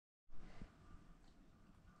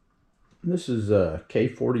This is a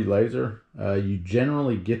K40 laser. You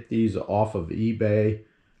generally get these off of eBay.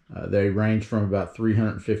 They range from about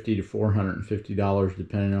 $350 to $450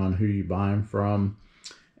 depending on who you buy them from.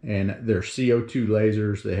 And they're CO2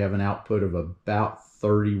 lasers. They have an output of about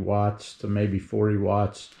 30 watts to maybe 40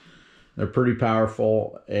 watts. They're pretty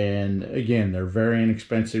powerful, and again, they're very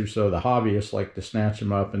inexpensive, so the hobbyists like to snatch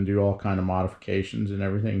them up and do all kind of modifications and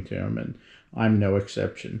everything to them, and I'm no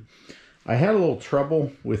exception. I had a little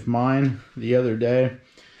trouble with mine the other day,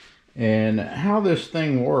 and how this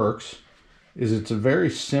thing works is it's a very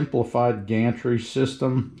simplified gantry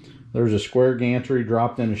system. There's a square gantry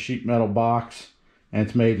dropped in a sheet metal box, and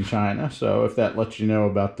it's made in China, so if that lets you know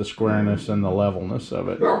about the squareness and the levelness of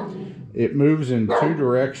it. It moves in two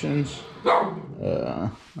directions,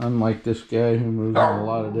 unlike this guy who moves in a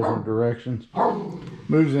lot of different directions.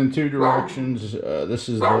 Moves in two directions. This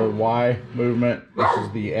is the Y movement, this is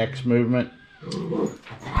the X movement. Oh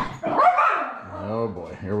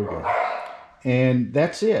boy, here we go. And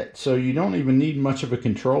that's it. So you don't even need much of a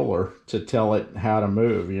controller to tell it how to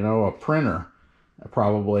move. You know, a printer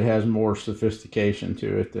probably has more sophistication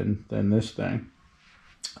to it than this thing.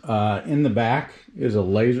 In the back is a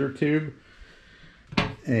laser tube,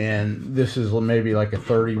 and this is maybe like a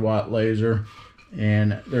 30-watt laser,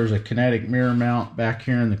 and there's a kinetic mirror mount back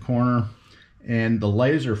here in the corner, and the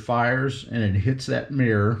laser fires and it hits that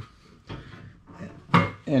mirror,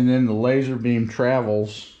 and then the laser beam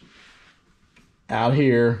travels out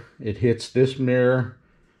here, it hits this mirror,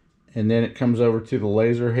 and then it comes over to the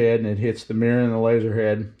laser head and it hits the mirror and the laser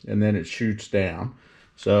head, and then it shoots down.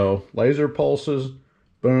 So laser pulses,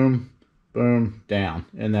 boom, boom, down,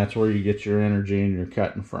 and that's where you get your energy and your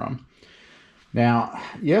cutting from. Now,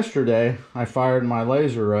 yesterday I fired my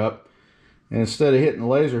laser up, and instead of hitting the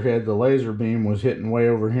laser head, the laser beam was hitting way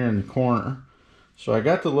over here in the corner. So I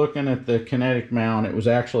got to looking at the kinetic mount. It was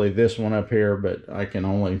actually this one up here, but I can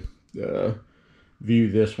only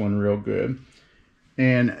view this one real good.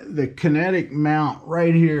 And the kinetic mount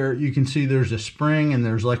right here, you can see there's a spring, and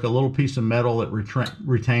there's like a little piece of metal that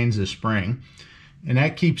retains the spring. And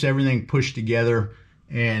that keeps everything pushed together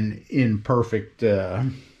and in perfect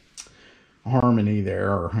harmony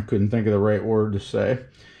there, or I couldn't think of the right word to say.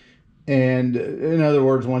 And in other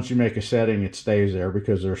words, once you make a setting, it stays there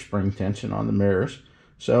because there's spring tension on the mirrors.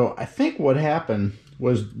 So I think what happened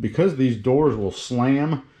was, because these doors will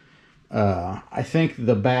slam, I think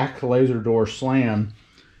the back laser door slammed,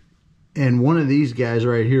 and one of these guys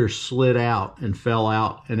right here slid out and fell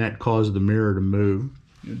out, and that caused the mirror to move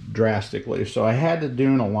drastically. So I had to do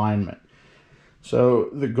an alignment. So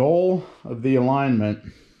the goal of the alignment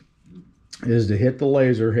is to hit the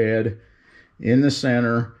laser head in the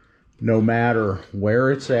center, no matter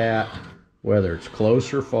where it's at, whether it's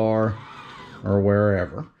close or far or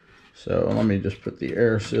wherever. So let me just put the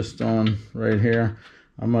air assist on right here.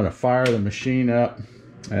 I'm going to fire the machine up,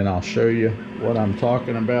 and I'll show you what I'm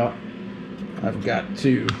talking about. I've got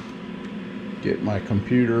to get my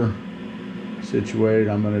computer situated.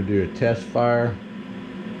 I'm going to do a test fire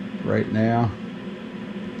right now.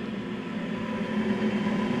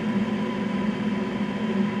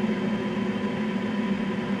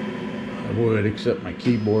 I would, except my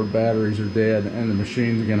keyboard batteries are dead and the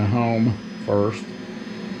machine's going to home first.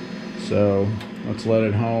 So let's let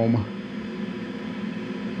it home.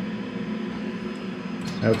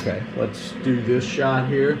 Okay, let's do this shot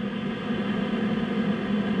here.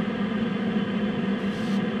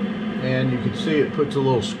 And you can see it puts a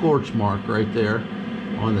little scorch mark right there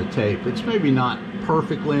on the tape. It's maybe not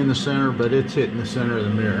perfectly in the center, but it's hitting the center of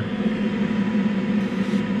the mirror.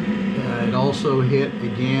 It also hit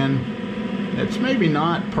again. It's maybe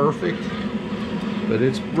not perfect, but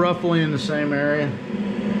it's roughly in the same area.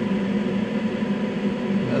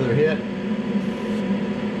 Another hit.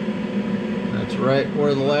 That's right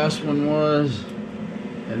where the last one was.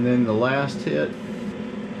 And then the last hit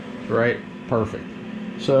is right perfect.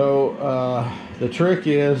 So the trick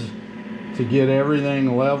is to get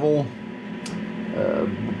everything level,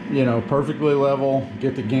 you know, perfectly level,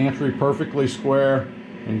 get the gantry perfectly square,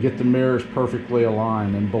 and get the mirrors perfectly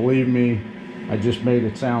aligned. And believe me, I just made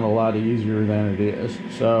it sound a lot easier than it is.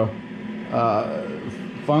 So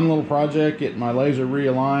fun little project, getting my laser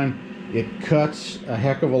realigned. It cuts a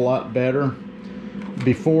heck of a lot better.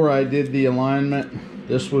 Before I did the alignment,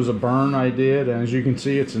 this was a burn I did, and as you can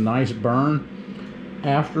see, it's a nice burn.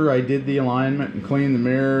 After I did the alignment and cleaned the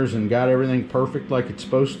mirrors and got everything perfect like it's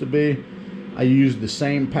supposed to be, I used the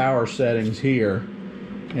same power settings here,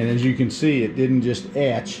 and as you can see, it didn't just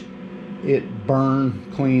etch, it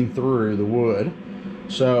burned clean through the wood.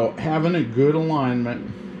 So having a good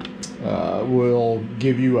alignment will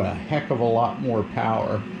give you a heck of a lot more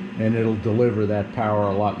power, and it'll deliver that power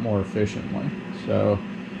a lot more efficiently. So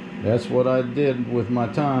that's what I did with my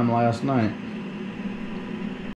time last night.